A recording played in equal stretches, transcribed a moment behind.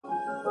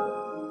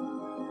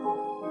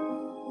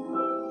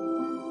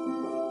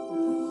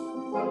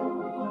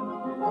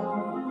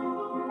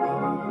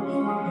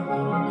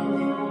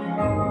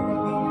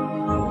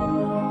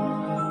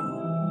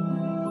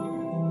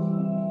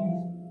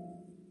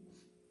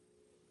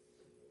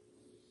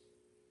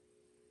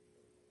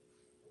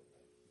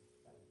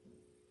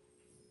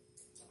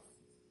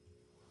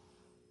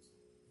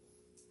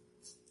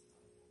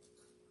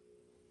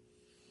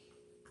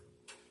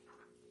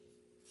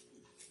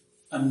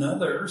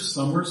another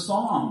summer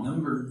song,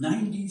 number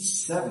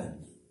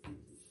 97.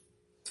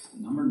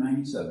 Number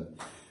 97.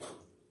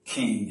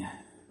 King.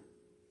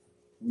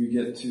 We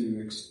get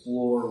to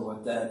explore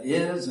what that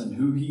is and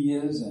who he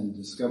is and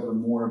discover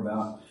more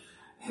about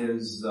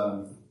his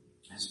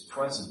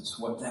presence,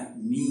 what that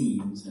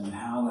means and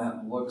how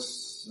that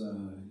looks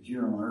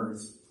here on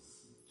earth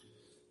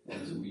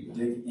as we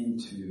dig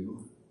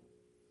into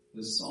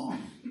this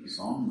song,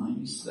 Psalm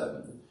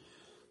 97.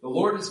 The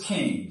Lord is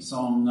King,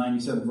 Psalm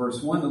 97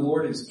 verse 1. The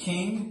Lord is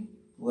King,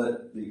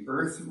 let the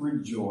earth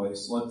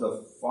rejoice, let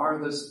the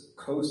farthest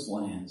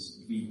coastlands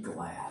be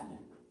glad.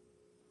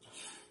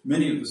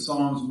 Many of the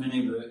Psalms,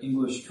 many of the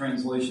English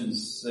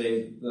translations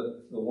say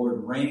that the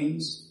Lord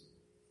reigns,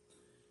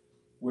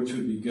 which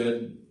would be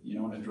good,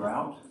 in a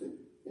drought.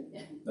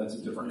 That's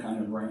a different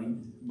kind of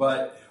rain.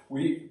 But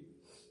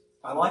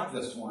I like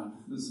this one.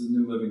 This is a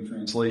New Living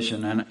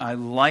Translation, and I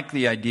like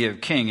the idea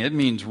of king. It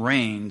means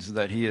reigns,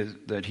 that he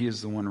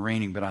is the one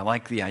reigning, but I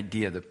like the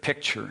idea, the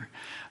picture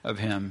of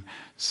him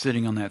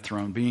sitting on that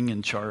throne, being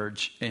in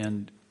charge,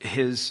 and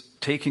his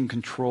taking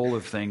control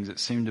of things that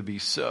seem to be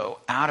so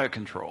out of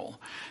control.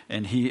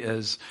 And he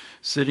is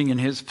sitting in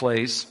his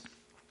place,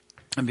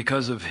 and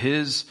because of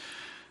his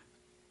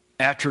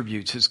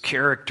attributes, his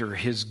character,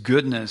 his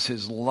goodness,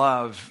 his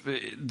love,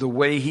 the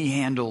way he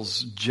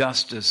handles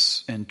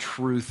justice and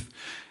truth,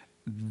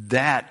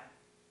 that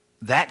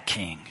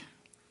king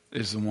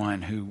is the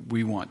one who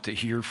we want to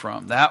hear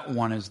from. That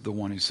one is the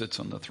one who sits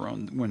on the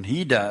throne. When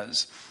he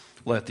does,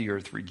 let the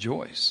earth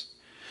rejoice.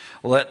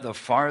 Let the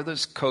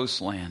farthest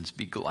coastlands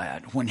be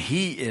glad. When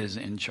he is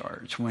in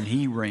charge, when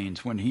he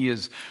reigns, when he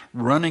is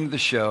running the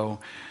show,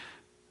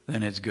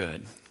 then it's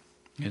good.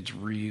 It's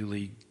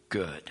really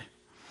good.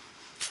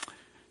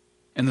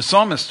 And the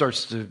psalmist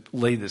starts to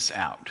lay this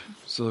out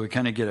so we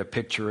kind of get a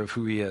picture of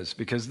who he is.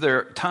 Because there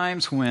are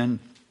times when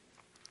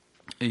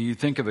you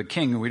think of a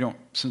king,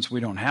 since we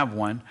don't have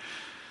one,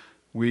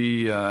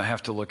 we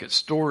have to look at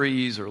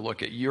stories or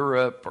look at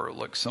Europe or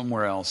look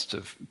somewhere else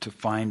to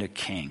find a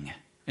king.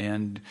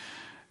 And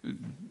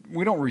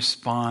we don't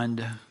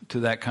respond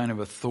to that kind of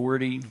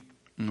authority.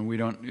 We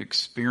don't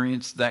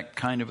experience that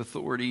kind of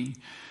authority.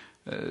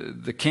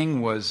 The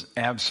king was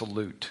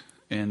absolute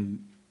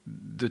in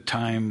the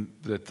time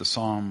that the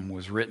psalm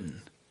was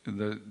written.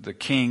 The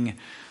king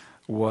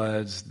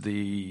was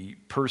the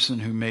person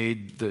who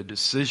made the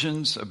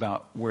decisions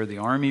about where the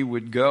army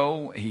would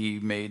go. He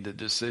made the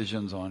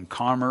decisions on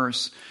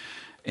commerce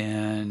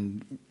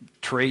and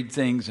trade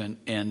things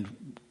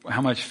and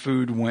how much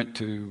food went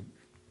to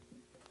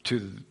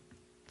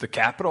the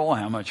capital,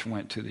 how much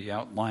went to the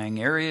outlying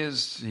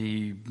areas.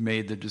 He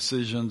made the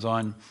decisions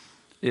on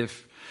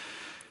if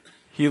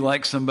he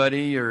liked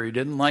somebody or he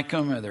didn't like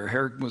them or their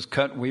hair was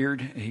cut weird.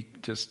 He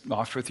just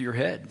off with your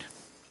head.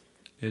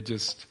 It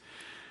just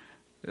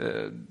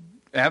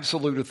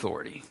absolute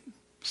authority.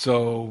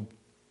 So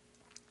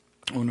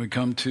when we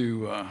come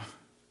to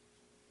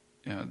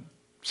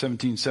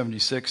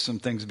 1776, some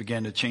things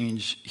began to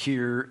change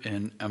here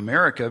in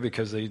America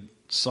because they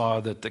saw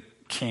that the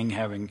king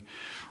having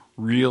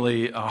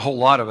really a whole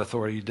lot of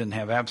authority. He didn't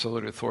have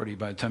absolute authority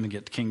by the time you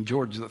get to King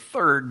George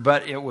III,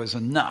 but it was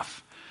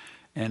enough.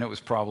 And it was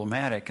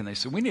problematic. And they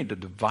said, we need to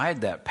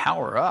divide that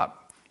power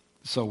up.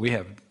 So we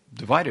have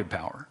divided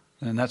power.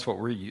 And that's what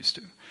we're used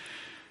to.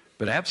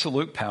 But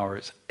absolute power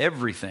is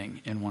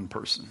everything in one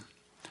person,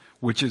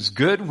 which is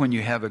good when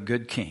you have a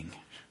good king.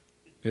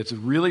 It's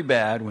really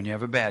bad when you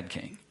have a bad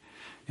king.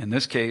 In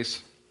this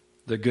case,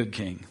 the good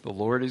king. The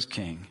Lord is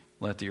king.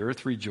 Let the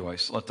earth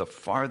rejoice. Let the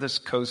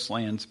farthest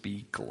coastlands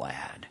be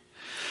glad.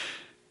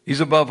 He's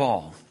above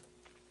all.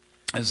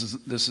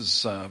 This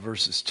is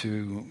verses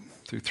 2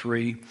 through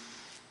 3.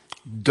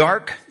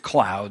 Dark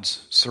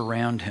clouds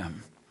surround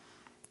him.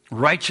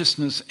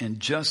 Righteousness and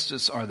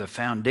justice are the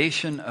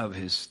foundation of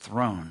his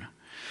throne.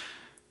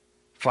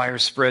 Fire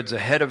spreads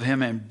ahead of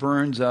him and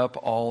burns up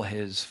all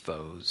his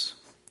foes.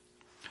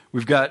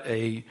 We've got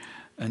an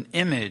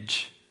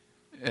image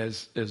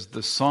as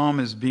the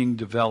psalm is being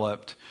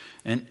developed,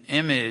 an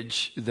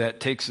image that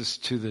takes us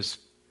to this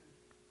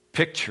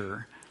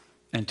picture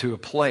and to a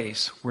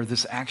place where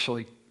this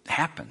actually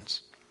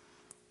happens.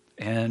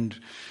 And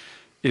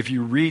if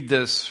you read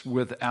this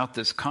without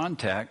this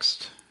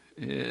context,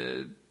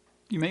 you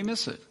may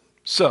miss it.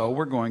 So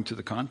we're going to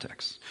the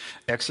context.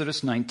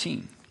 Exodus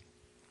 19.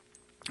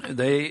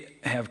 They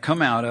have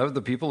come out of,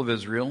 the people of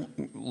Israel,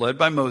 led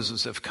by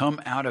Moses, have come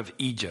out of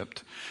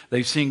Egypt.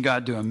 They've seen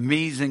God do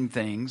amazing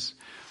things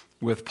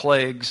with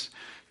plagues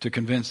to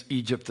convince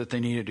Egypt that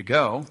they needed to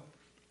go.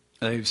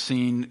 They've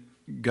seen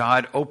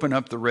God open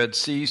up the Red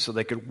Sea so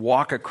they could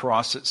walk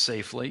across it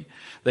safely.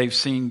 They've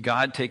seen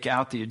God take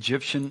out the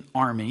Egyptian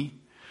army,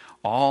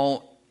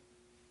 all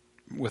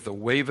with a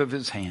wave of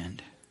his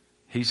hand.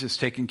 He's just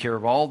taking care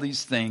of all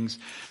these things.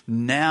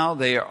 Now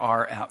they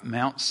are at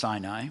Mount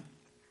Sinai,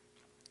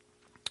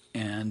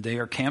 and they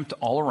are camped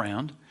all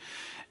around,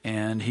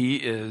 and he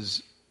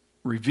is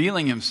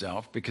revealing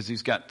himself because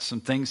he's got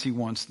some things he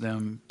wants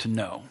them to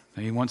know.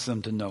 He wants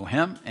them to know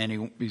him,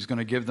 and he's going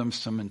to give them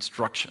some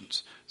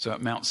instructions. So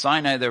at Mount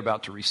Sinai, they're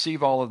about to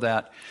receive all of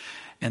that,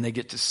 and they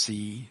get to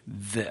see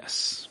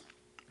this.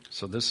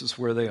 So this is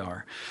where they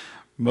are.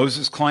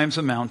 Moses climbs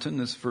a mountain,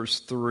 this is verse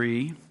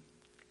 3,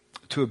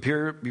 to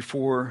appear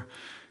before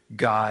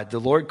God. The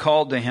Lord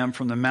called to him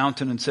from the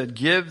mountain and said,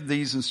 "Give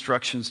these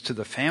instructions to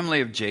the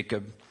family of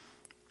Jacob.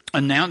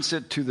 Announce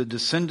it to the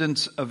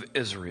descendants of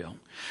Israel.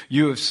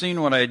 You have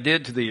seen what I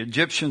did to the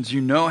Egyptians.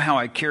 You know how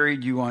I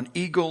carried you on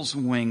eagle's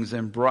wings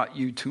and brought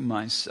you to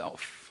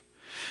myself.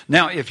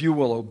 Now, if you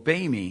will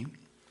obey me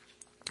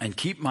and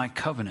keep my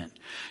covenant,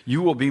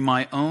 you will be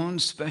my own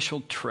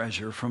special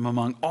treasure from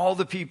among all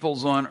the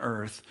peoples on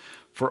earth,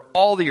 for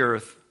all the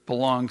earth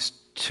belongs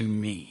to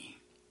me.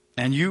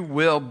 And you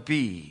will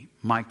be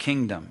my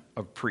kingdom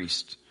of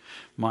priests,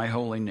 my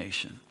holy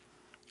nation."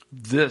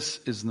 This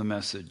is the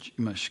message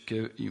you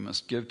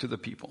must give to the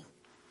people.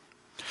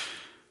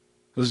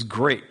 This is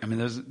great. I mean,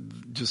 there's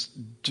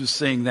just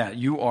saying that.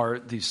 You are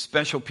these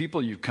special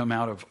people. You've come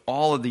out of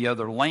all of the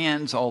other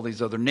lands, all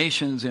these other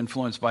nations,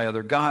 influenced by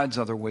other gods,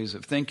 other ways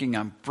of thinking.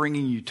 I'm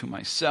bringing you to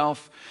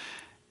myself.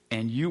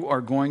 And you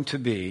are going to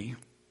be,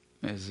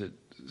 as it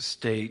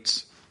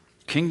states,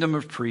 kingdom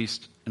of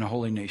priests and a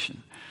holy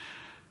nation.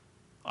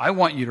 I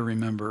want you to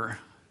remember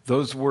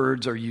those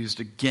words are used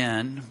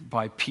again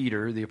by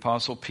Peter, the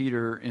Apostle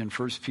Peter, in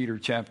 1 Peter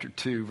chapter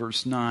 2,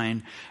 verse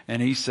 9.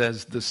 And he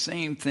says the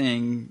same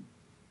thing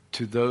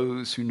to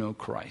those who know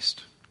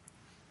Christ.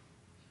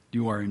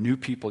 You are a new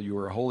people. You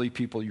are a holy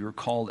people. You are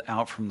called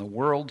out from the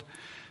world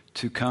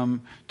to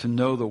come to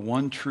know the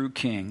one true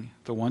King,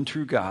 the one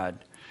true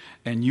God.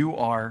 And you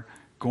are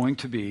going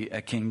to be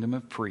a kingdom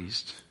of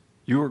priests.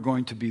 You are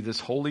going to be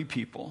this holy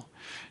people.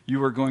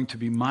 You are going to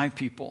be my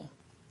people.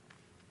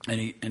 And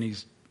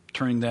he's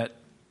turning that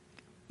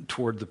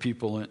toward the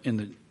people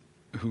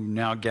who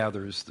now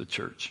gathers the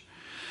church.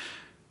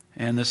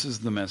 And this is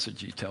the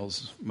message he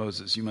tells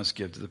Moses, you must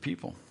give to the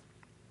people.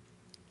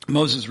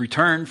 Moses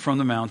returned from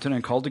the mountain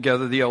and called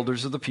together the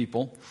elders of the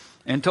people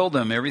and told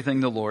them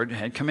everything the Lord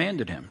had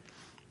commanded him.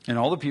 And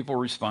all the people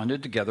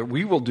responded together,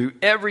 "We will do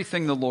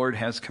everything the Lord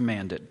has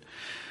commanded."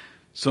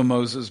 So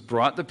Moses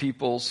brought the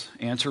people's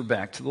answer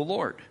back to the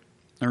Lord.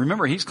 Now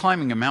remember, he's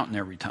climbing a mountain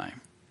every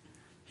time.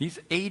 He's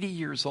 80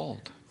 years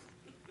old.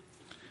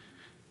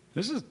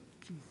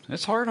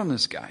 It's hard on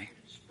this guy.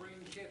 Spring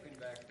chicken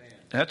back then.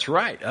 That's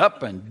right.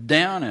 Up and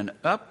down and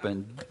up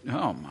and,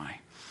 oh my.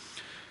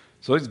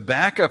 So he's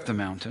back up the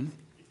mountain.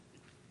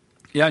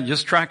 Yeah,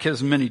 just track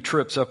his many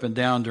trips up and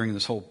down during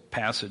this whole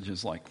passage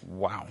is like,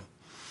 wow.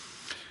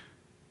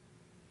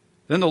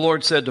 Then the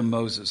Lord said to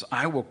Moses,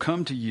 "I will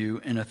come to you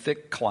in a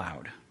thick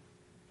cloud,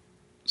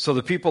 so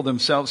the people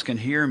themselves can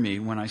hear me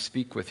when I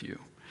speak with you.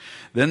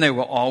 Then they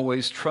will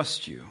always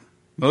trust you."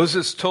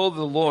 Moses told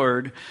the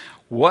Lord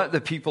what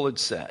the people had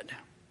said.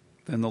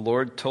 Then the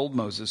Lord told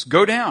Moses,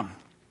 "Go down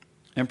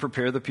and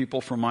prepare the people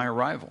for my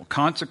arrival.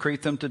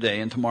 Consecrate them today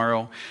and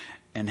tomorrow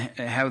and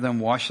have them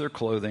wash their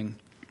clothing.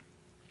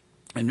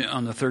 And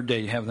on the third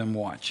day, have them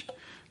watch.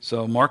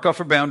 So mark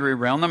off a boundary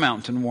around the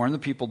mountain. Warn the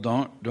people,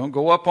 don't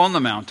go up on the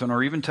mountain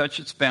or even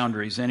touch its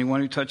boundaries. Anyone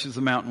who touches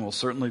the mountain will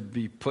certainly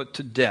be put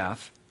to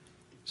death."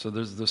 So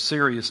there's the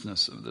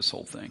seriousness of this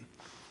whole thing.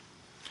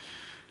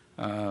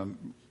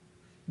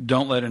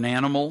 Don't let an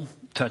animal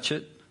touch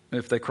it.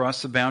 If they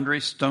cross the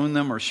boundary, stone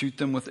them or shoot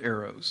them with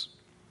arrows.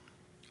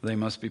 They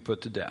must be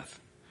put to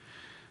death.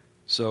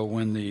 So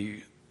when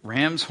the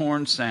ram's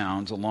horn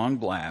sounds a long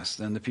blast,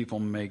 then the people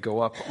may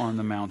go up on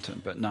the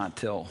mountain, but not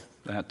till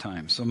that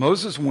time. So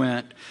Moses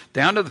went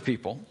down to the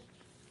people,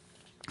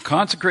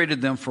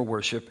 consecrated them for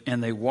worship,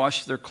 and they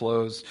washed their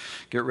clothes,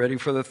 get ready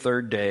for the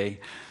third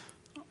day.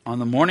 On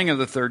the morning of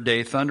the third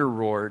day, thunder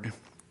roared.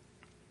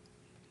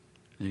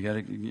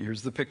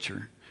 Here's the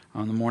picture.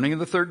 On the morning of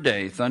the third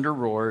day, thunder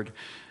roared,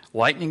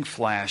 lightning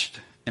flashed,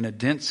 and a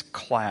dense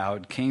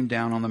cloud came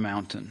down on the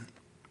mountain.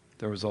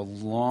 There was a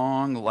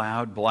long,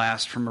 loud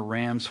blast from a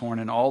ram's horn,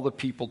 and all the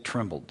people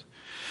trembled.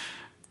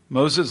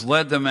 Moses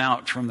led them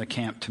out from the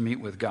camp to meet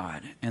with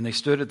God, and they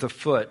stood at the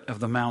foot of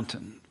the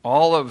mountain.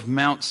 All of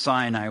Mount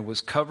Sinai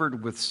was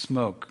covered with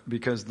smoke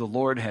because the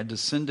Lord had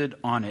descended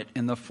on it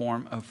in the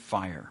form of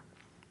fire.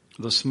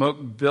 The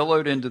smoke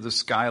billowed into the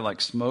sky like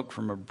smoke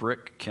from a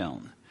brick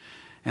kiln,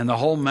 and the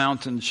whole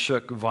mountain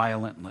shook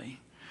violently.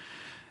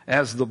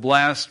 As the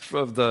blast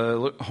of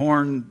the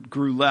horn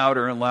grew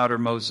louder and louder,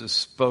 Moses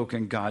spoke,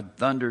 and God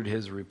thundered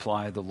his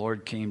reply. The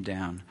Lord came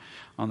down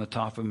on the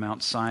top of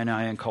Mount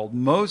Sinai and called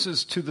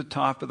Moses to the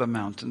top of the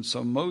mountain.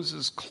 So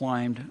Moses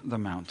climbed the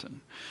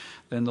mountain.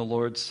 Then the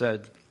Lord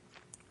said,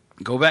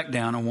 "Go back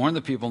down and warn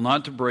the people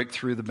not to break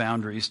through the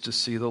boundaries to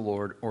see the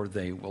Lord, or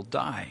they will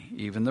die.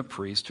 Even the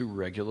priests who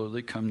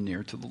regularly come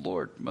near to the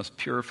Lord must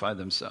purify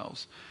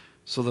themselves,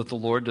 so that the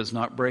Lord does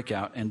not break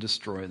out and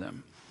destroy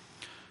them."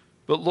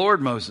 "But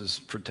Lord," Moses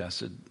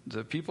protested,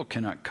 "the people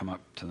cannot come up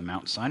to the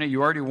Mount Sinai.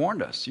 You already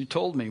warned us. You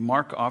told me,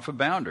 mark off a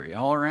boundary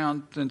all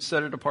around and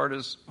set it apart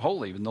as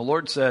holy." And the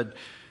Lord said,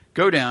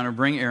 Go down and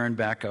bring Aaron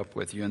back up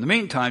with you. In the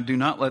meantime, do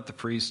not let the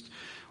priest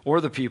or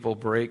the people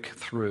break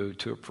through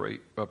to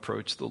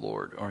approach the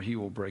Lord, or he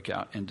will break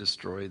out and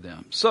destroy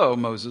them. So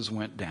Moses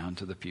went down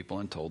to the people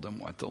and told them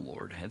what the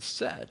Lord had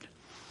said.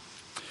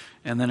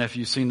 And then if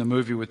you've seen the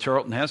movie with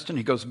Charlton Heston,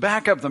 he goes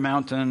back up the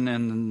mountain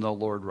and then the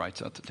Lord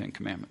writes out the Ten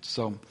Commandments.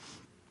 So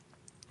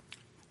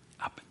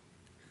up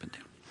and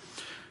down.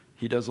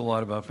 He does a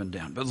lot of up and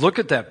down. But look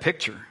at that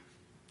picture.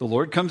 The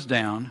Lord comes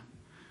down.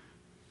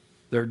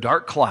 There are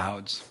dark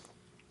clouds.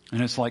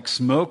 And it's like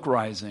smoke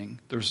rising.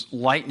 There's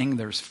lightning.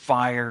 There's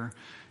fire.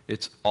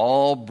 It's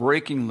all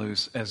breaking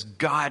loose as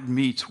God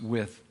meets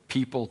with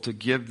people to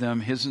give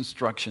them his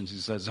instructions. He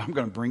says, I'm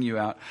going to bring you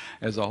out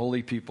as a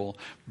holy people.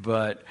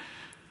 But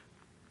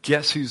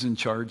guess who's in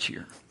charge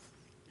here?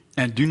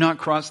 And do not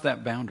cross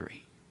that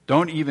boundary.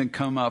 Don't even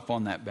come up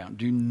on that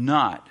boundary. Do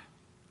not,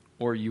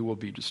 or you will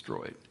be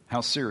destroyed.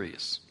 How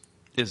serious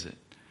is it?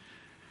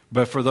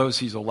 But for those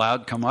he's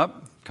allowed, come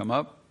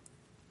up.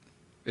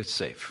 It's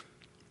safe.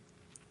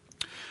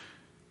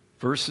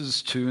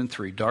 Verses 2 and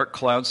 3, dark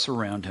clouds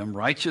surround him.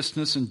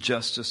 Righteousness and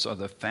justice are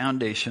the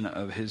foundation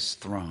of his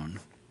throne.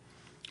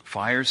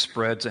 Fire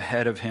spreads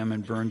ahead of him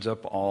and burns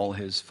up all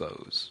his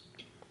foes.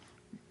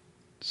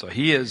 So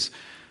he is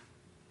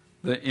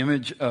the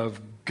image of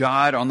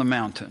God on the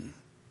mountain,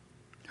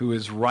 who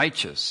is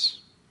righteous,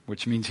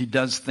 which means he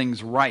does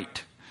things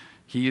right.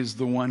 He is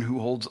the one who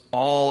holds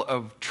all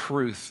of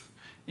truth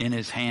in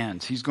his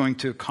hands. He's going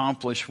to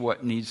accomplish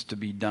what needs to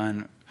be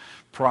done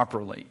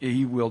properly.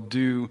 He will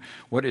do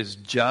what is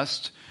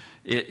just.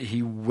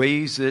 He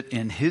weighs it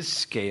in his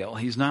scale.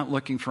 He's not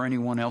looking for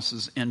anyone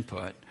else's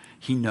input.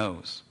 He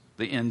knows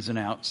the ins and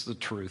outs, the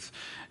truth.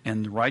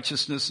 And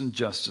righteousness and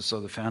justice are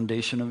the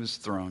foundation of his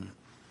throne.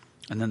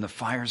 And then the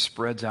fire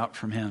spreads out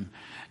from him,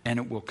 and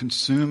it will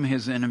consume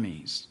his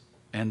enemies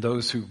and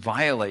those who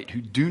violate,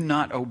 who do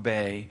not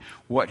obey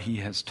what he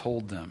has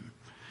told them.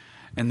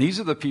 And these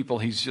are the people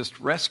he's just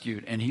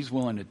rescued, and he's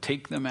willing to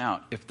take them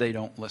out if they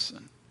don't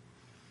listen.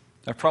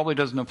 That probably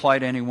doesn't apply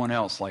to anyone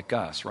else like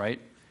us, right?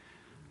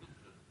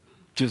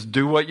 Just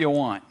do what you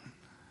want.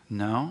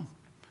 No.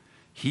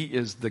 He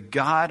is the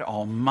God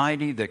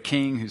Almighty, the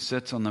King who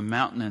sits on the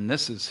mountain, and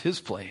this is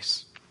his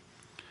place.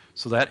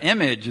 So that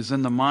image is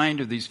in the mind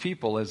of these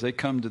people as they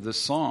come to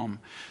this psalm.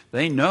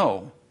 They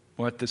know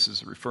what this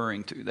is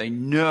referring to. They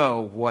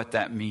know what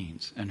that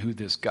means and who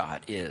this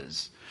God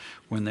is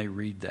when they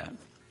read that.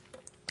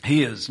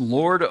 He is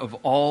Lord of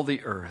all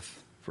the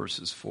earth,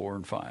 verses 4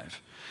 and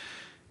 5.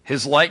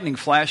 His lightning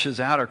flashes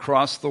out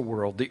across the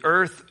world. The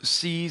earth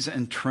sees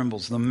and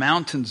trembles. The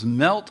mountains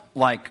melt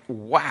like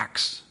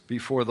wax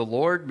before the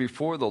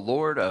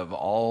Lord of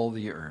all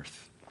the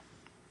earth.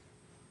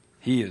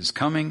 He is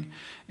coming,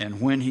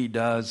 and when he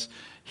does,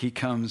 he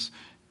comes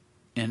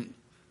in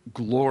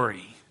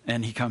glory,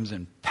 and he comes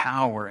in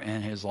power,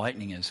 and his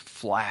lightning is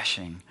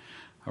flashing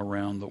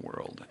around the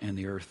world, and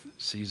the earth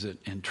sees it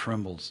and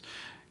trembles.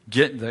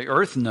 The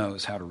earth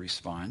knows how to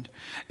respond.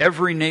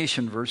 Every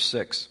nation, verse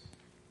 6,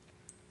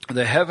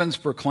 the heavens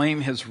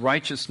proclaim his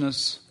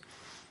righteousness.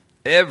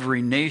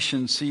 Every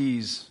nation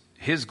sees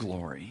his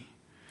glory.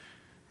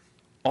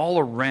 All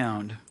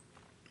around,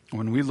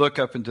 when we look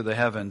up into the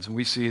heavens and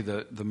we see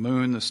the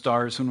moon, the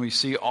stars, when we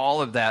see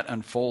all of that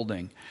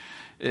unfolding,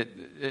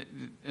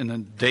 in the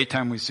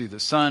daytime we see the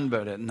sun,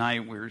 but at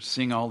night we're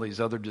seeing all these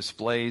other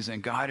displays,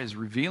 and God is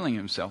revealing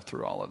himself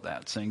through all of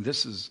that, saying,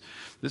 this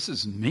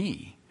is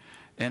me.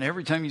 And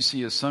every time you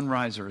see a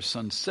sunrise or a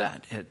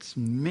sunset, it's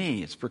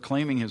me. It's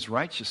proclaiming his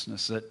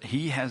righteousness, that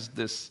he has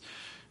this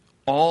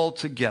all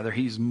together.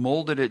 He's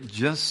molded it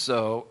just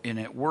so, and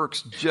it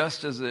works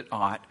just as it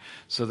ought,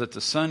 so that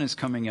the sun is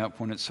coming up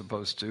when it's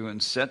supposed to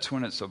and sets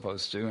when it's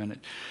supposed to. And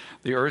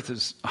the earth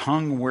is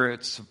hung where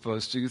it's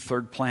supposed to,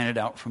 third planet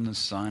out from the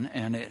sun,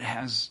 and it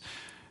has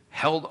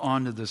held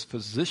on to this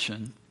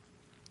position.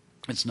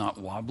 It's not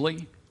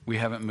wobbly. We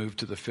haven't moved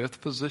to the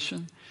fifth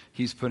position.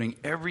 He's putting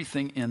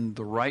everything in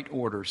the right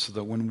order so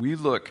that when we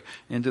look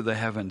into the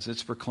heavens,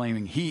 it's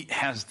proclaiming he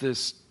has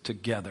this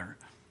together.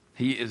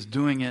 He is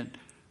doing it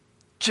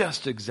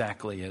just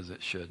exactly as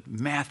it should.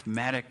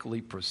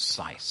 Mathematically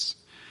precise.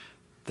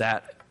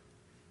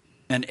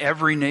 And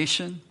every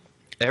nation,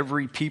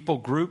 every people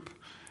group,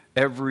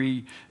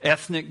 every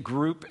ethnic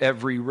group,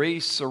 every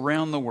race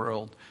around the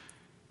world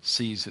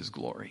sees his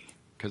glory.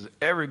 Because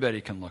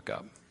everybody can look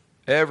up.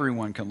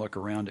 Everyone can look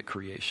around at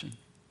creation.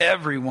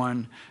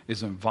 Everyone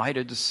is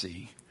invited to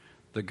see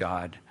the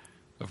God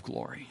of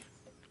glory.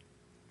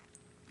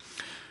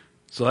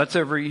 So that's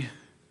the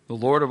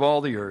Lord of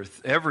all the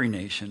earth, every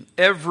nation,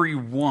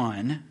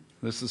 everyone.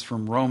 This is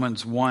from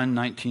Romans 1,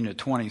 19 to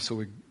 20. So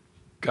we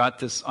got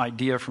this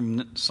idea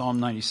from Psalm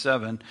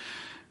 97.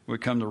 We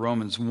come to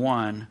Romans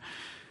 1.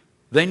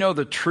 They know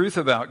the truth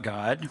about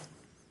God.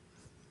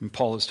 And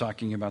Paul is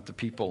talking about the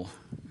people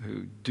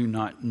who do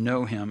not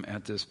know him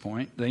at this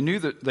point. They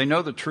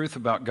know the truth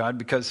about God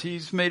because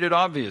he's made it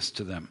obvious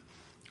to them.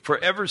 For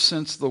ever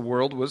since the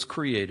world was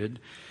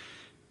created,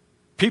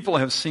 people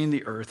have seen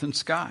the earth and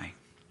sky.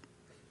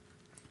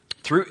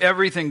 Through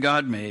everything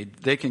God made,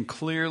 they can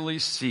clearly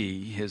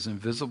see his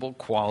invisible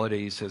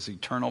qualities, his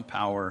eternal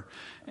power,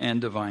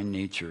 and divine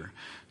nature.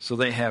 So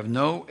they have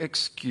no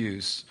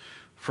excuse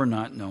for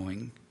not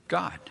knowing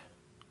God.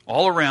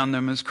 All around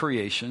them is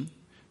creation.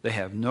 They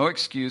have no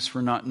excuse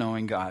for not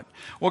knowing God.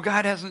 Well,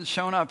 God hasn't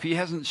shown up. He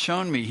hasn't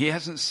shown me. He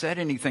hasn't said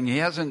anything. He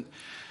hasn't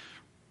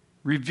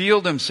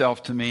revealed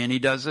himself to me, and he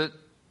does it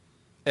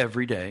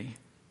every day.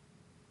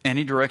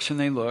 Any direction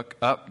they look,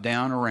 up,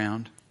 down,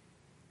 around.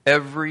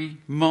 Every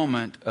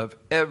moment of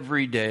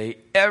every day,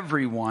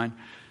 everyone,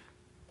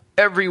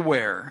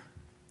 everywhere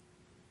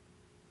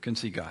can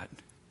see God.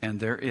 And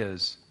there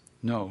is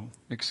no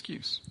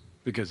excuse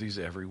because he's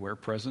everywhere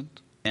present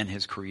and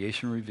his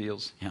creation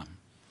reveals him.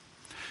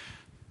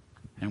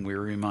 And we're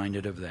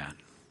reminded of that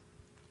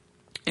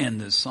in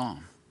this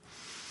psalm.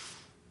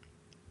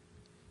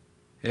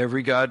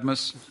 Every God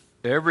must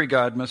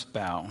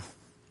bow.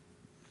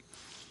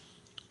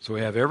 So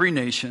we have every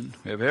nation,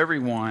 we have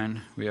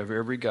everyone, we have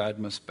every God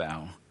must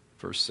bow.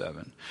 Verse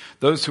 7.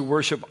 Those who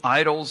worship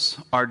idols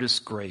are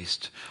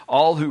disgraced.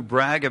 All who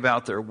brag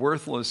about their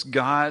worthless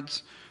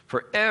gods,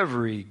 for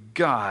every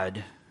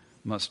God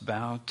must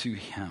bow to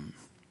him.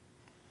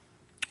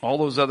 All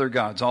those other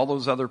gods, all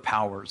those other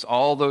powers,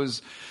 all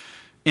those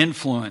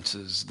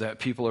influences that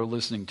people are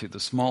listening to, the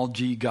small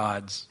g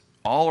gods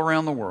all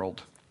around the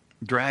world,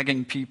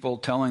 dragging people,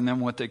 telling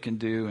them what they can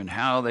do and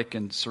how they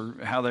can serve,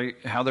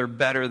 how they're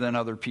better than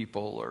other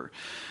people, or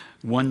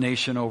one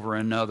nation over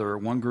another, or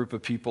one group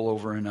of people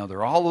over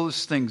another. All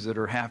those things that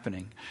are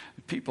happening,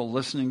 people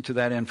listening to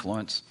that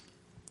influence,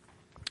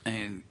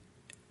 and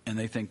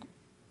they think,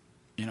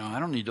 I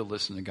don't need to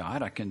listen to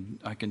God. I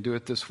can do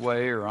it this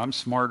way, or I'm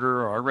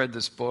smarter, or I read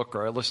this book,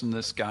 or I listened to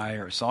this guy,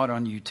 or I saw it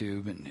on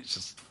YouTube, and it's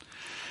just.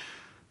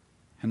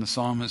 And the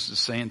psalmist is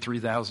saying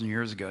 3,000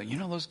 years ago,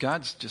 those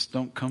gods just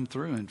don't come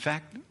through. In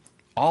fact,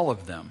 all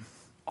of them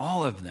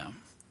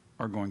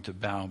are going to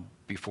bow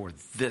before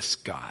this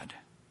God,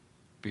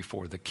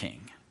 before the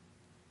King,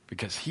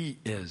 because he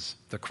is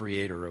the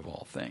creator of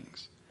all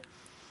things.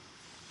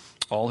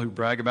 All who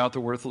brag about the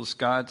worthless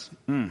gods,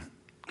 going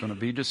to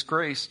be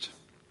disgraced.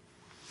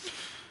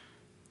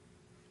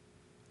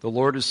 The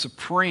Lord is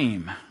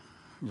supreme.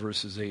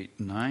 Verses 8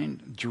 and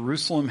 9.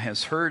 Jerusalem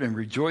has heard and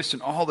rejoiced,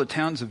 and all the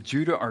towns of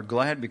Judah are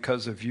glad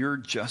because of your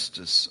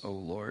justice, O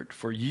Lord.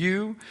 For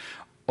you,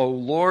 O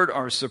Lord,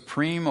 are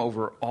supreme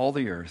over all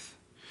the earth.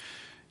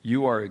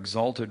 You are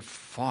exalted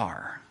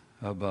far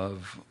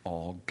above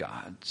all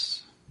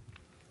gods.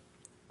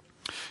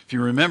 If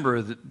you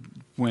remember that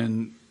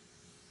when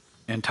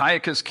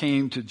Antiochus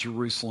came to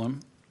Jerusalem,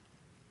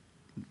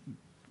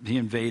 he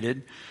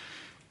invaded.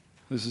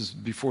 This is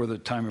before the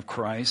time of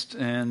Christ,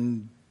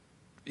 and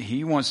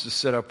he wants to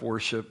set up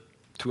worship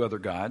to other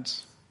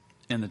gods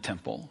in the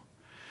temple.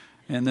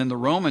 And then the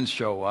Romans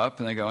show up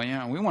and they go,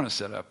 we want to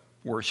set up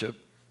worship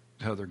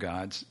to other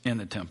gods in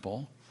the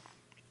temple.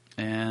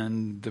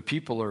 And the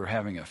people are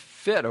having a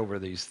fit over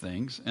these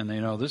things, and they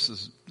know this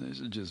is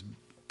just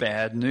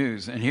bad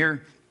news. And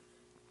here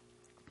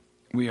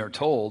we are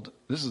told,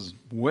 this is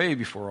way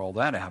before all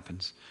that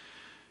happens,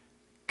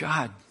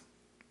 God,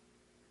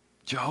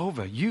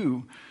 Jehovah,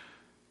 you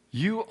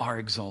are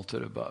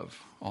exalted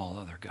above all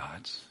other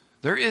gods.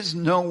 There is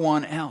no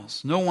one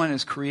else. No one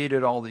has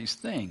created all these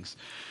things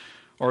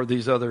or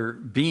these other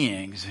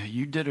beings.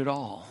 You did it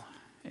all.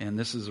 And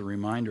this is a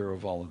reminder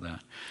of all of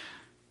that.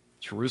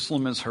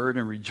 Jerusalem has heard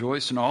and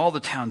rejoiced, and all the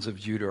towns of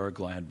Judah are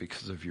glad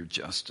because of your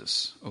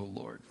justice, O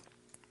Lord.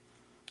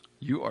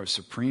 You are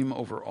supreme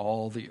over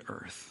all the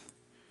earth.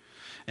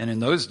 And in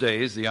those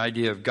days, the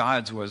idea of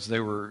gods was they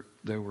were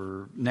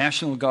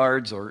national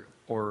guards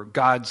or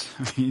gods,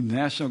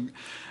 national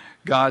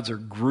gods or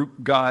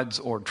group gods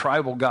or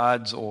tribal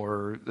gods,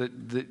 or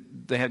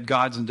they had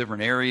gods in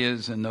different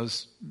areas, and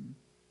those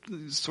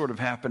sort of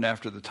happened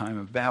after the time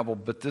of Babel.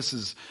 But this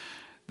is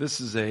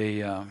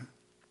the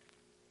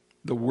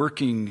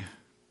working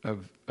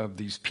of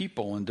these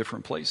people in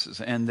different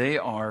places, and they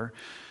are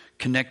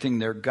connecting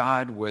their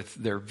God with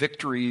their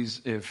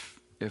victories. If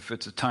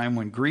it's a time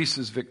when Greece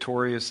is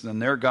victorious, then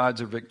their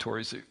gods are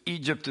victorious. If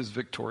Egypt is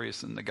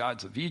victorious, then the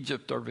gods of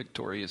Egypt are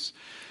victorious.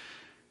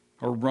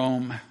 Or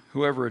Rome,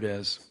 whoever it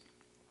is.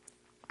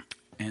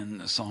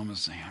 And the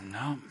psalmist is saying,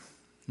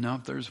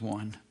 no, there's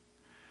one.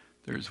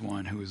 There's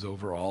one who is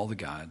over all the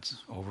gods,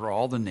 over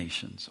all the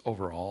nations,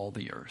 over all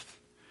the earth.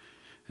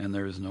 And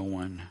there is no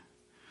one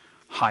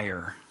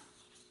higher,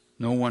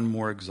 no one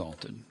more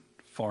exalted,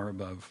 far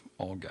above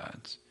all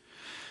gods.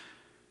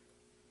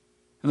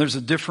 And there's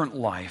a different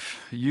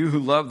life. You who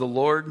love the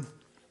Lord,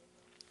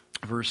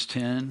 verse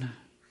 10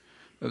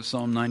 of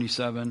Psalm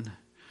 97,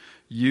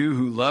 you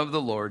who love the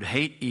Lord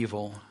hate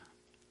evil.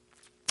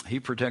 He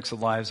protects the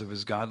lives of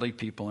his godly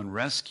people and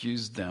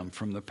rescues them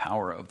from the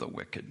power of the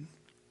wicked.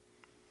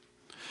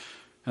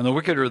 And the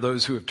wicked are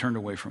those who have turned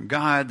away from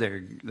God.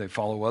 They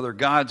follow other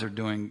gods. They're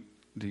doing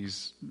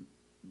these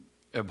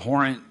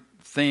abhorrent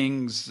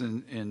things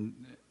in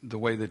the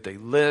way that they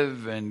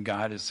live. And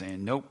God is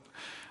saying, nope,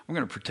 I'm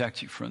going to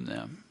protect you from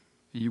them.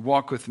 You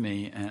walk with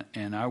me,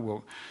 and I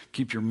will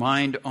keep your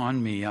mind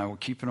on me. I will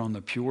keep it on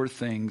the pure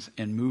things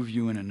and move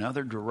you in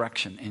another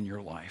direction in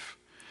your life.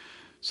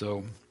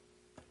 So,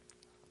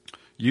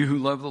 you who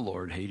love the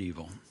Lord hate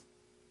evil,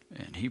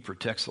 and he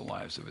protects the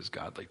lives of his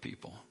godly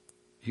people.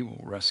 He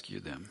will rescue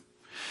them.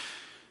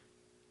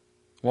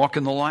 Walk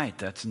in the light,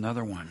 that's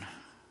another one.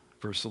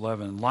 Verse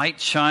 11, light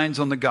shines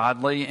on the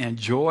godly and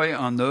joy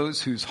on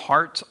those whose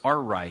hearts are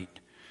right.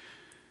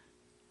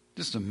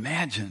 Just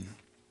imagine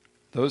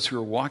those who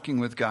are walking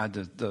with God,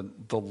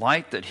 the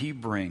light that he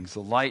brings,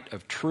 the light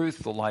of truth,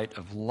 the light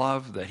of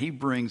love that he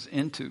brings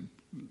into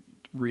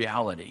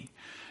reality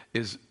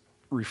is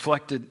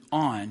reflected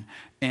on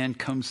and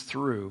comes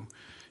through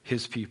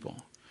his people.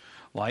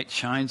 Light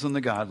shines on the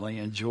godly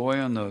and joy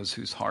on those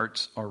whose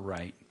hearts are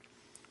right.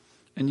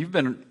 And you've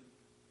been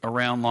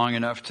around long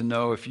enough to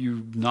know if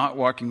you're not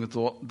walking with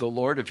the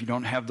Lord, if you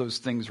don't have those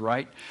things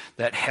right,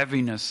 that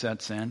heaviness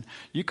sets in.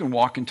 You can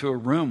walk into a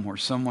room where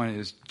someone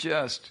is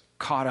just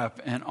caught up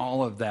in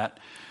all of that,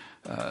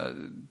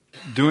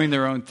 doing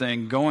their own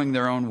thing, going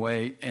their own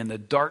way, and the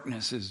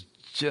darkness is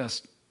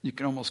just, you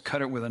can almost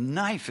cut it with a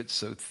knife, it's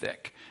so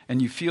thick.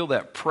 And you feel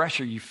that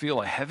pressure, you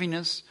feel a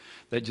heaviness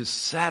that just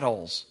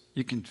settles.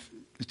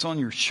 It's on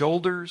your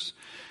shoulders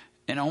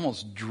and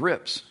almost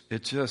drips.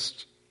 It's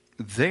just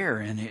there.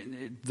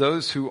 And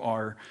those who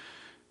are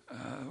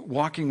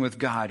walking with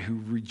God,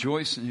 who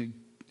rejoice in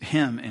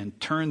him and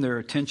turn their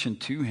attention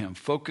to him,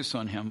 focus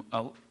on him,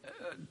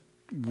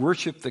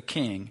 worship the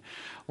King,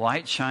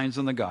 light shines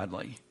on the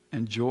godly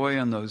and joy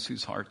on those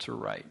whose hearts are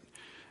right.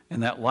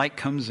 And that light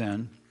comes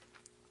in,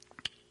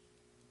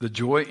 the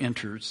joy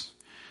enters,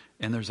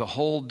 and there's a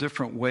whole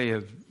different way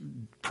of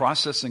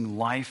processing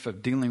life,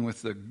 of dealing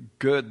with the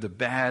good, the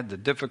bad, the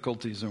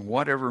difficulties, and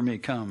whatever may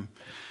come.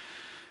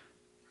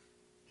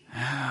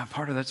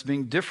 Part of that's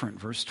being different.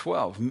 Verse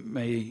 12,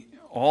 may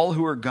all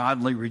who are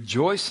godly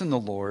rejoice in the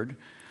Lord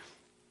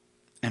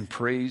and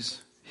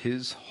praise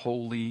his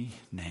holy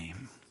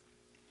name.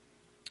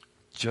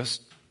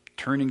 Just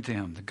turning to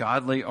him. The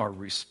godly are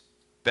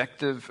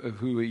respective of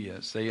who he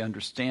is. They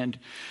understand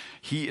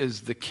he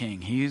is the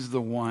King. He is the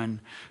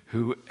one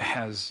who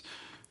has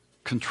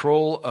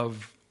control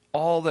of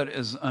all that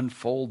is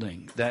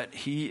unfolding, that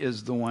he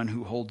is the one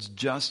who holds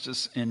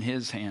justice in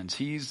his hands.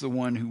 He's the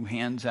one who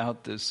hands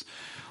out this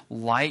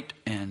light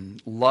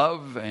and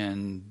love,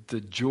 and the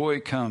joy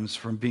comes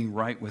from being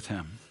right with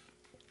him.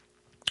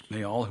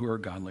 May all who are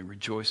godly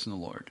rejoice in the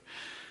Lord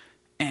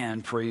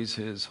and praise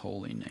his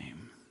holy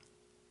name.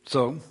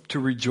 So, to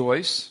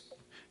rejoice,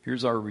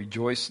 here's our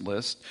rejoice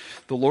list.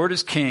 The Lord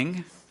is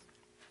King.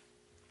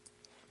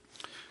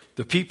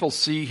 The people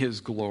see his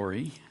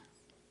glory.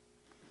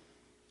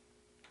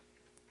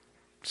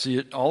 See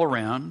it all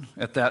around.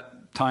 At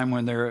that time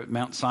when they're at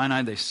Mount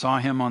Sinai, they saw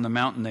him on the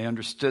mountain. They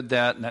understood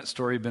that, and that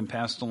story had been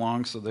passed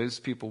along, so those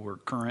people were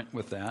current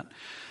with that.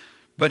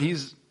 But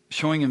he's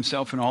showing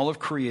himself in all of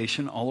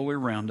creation, all the way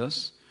around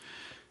us.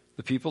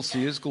 The people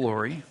see his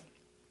glory.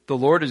 The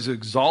Lord is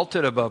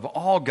exalted above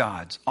all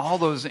gods, all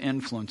those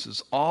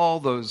influences, all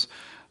those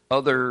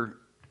other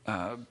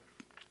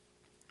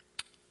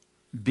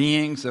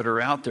beings that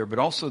are out there, but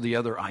also the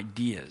other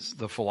ideas,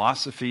 the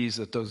philosophies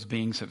that those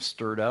beings have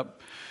stirred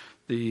up,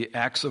 the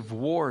acts of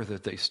war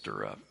that they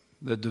stir up,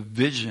 the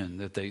division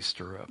that they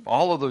stir up,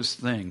 all of those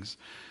things.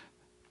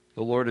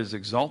 The Lord is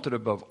exalted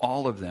above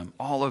all of them,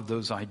 all of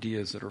those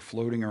ideas that are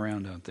floating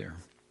around out there,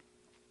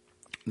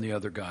 the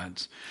other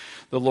gods.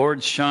 The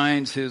Lord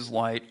shines his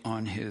light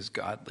on his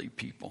godly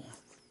people.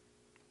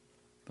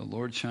 The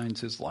Lord shines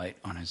his light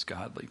on his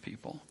godly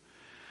people.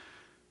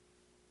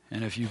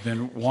 And if you've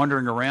been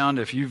wandering around,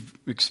 if you've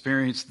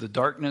experienced the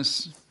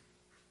darkness,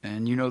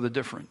 and you know the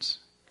difference,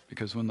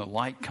 because when the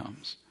light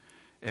comes,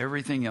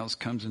 everything else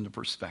comes into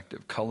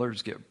perspective.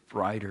 Colors get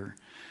brighter.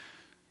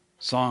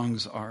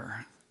 Songs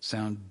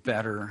sound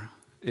better.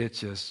 It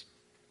just,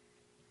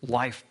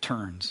 life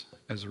turns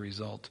as a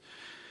result.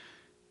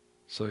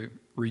 So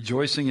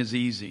rejoicing is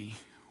easy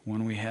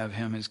when we have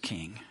him as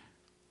King.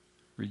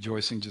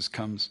 Rejoicing just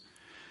comes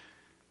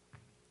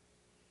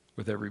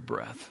with every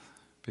breath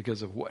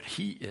because of what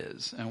he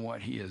is and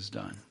what he has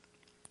done.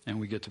 And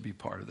we get to be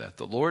part of that.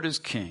 The Lord is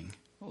King.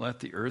 Let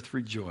the earth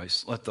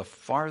rejoice. Let the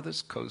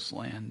farthest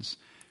coastlands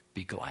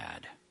be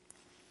glad.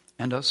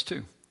 And us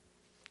too.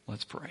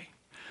 Let's pray.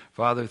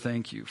 Father,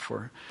 thank you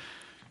for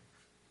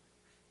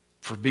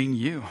being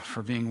you,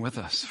 for being with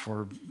us,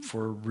 for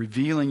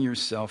revealing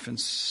yourself in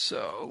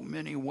so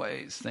many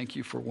ways. Thank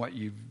you for what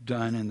you've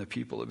done in the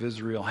people of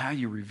Israel, how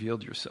you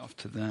revealed yourself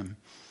to them.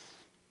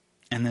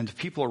 And then to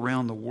people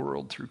around the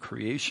world through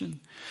creation,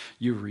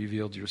 you've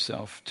revealed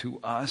yourself to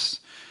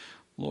us.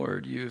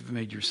 Lord, you've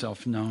made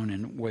yourself known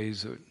in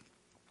ways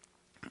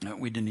that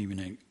we didn't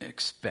even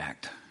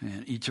expect.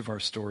 And each of our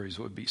stories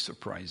would be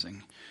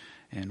surprising.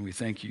 And we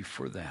thank you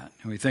for that.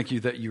 And we thank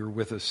you that you're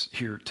with us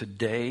here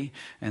today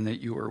and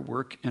that you are at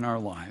work in our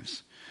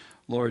lives.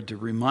 Lord, to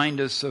remind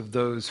us of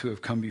those who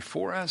have come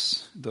before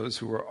us, those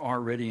who are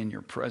already in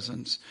your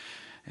presence,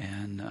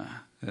 and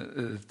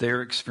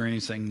they're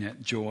experiencing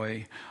that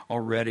joy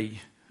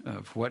already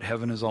of what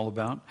heaven is all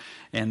about,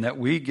 and that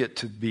we get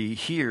to be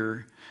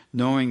here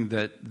knowing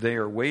that they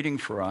are waiting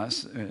for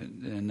us,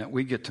 and that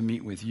we get to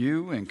meet with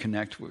you and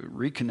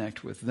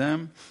reconnect with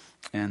them,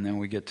 and then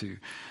we get to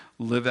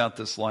live out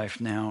this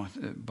life now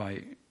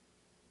by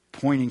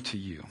pointing to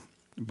you,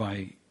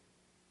 by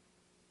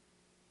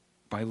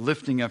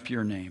lifting up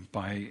your name,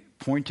 by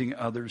pointing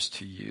others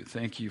to you.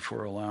 Thank you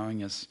for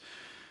allowing us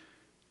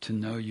to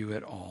know you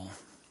at all.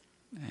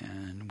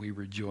 And we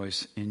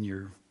rejoice in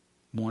your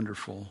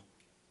wonderful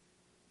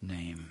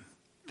name.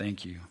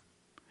 Thank you.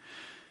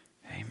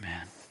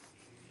 Amen.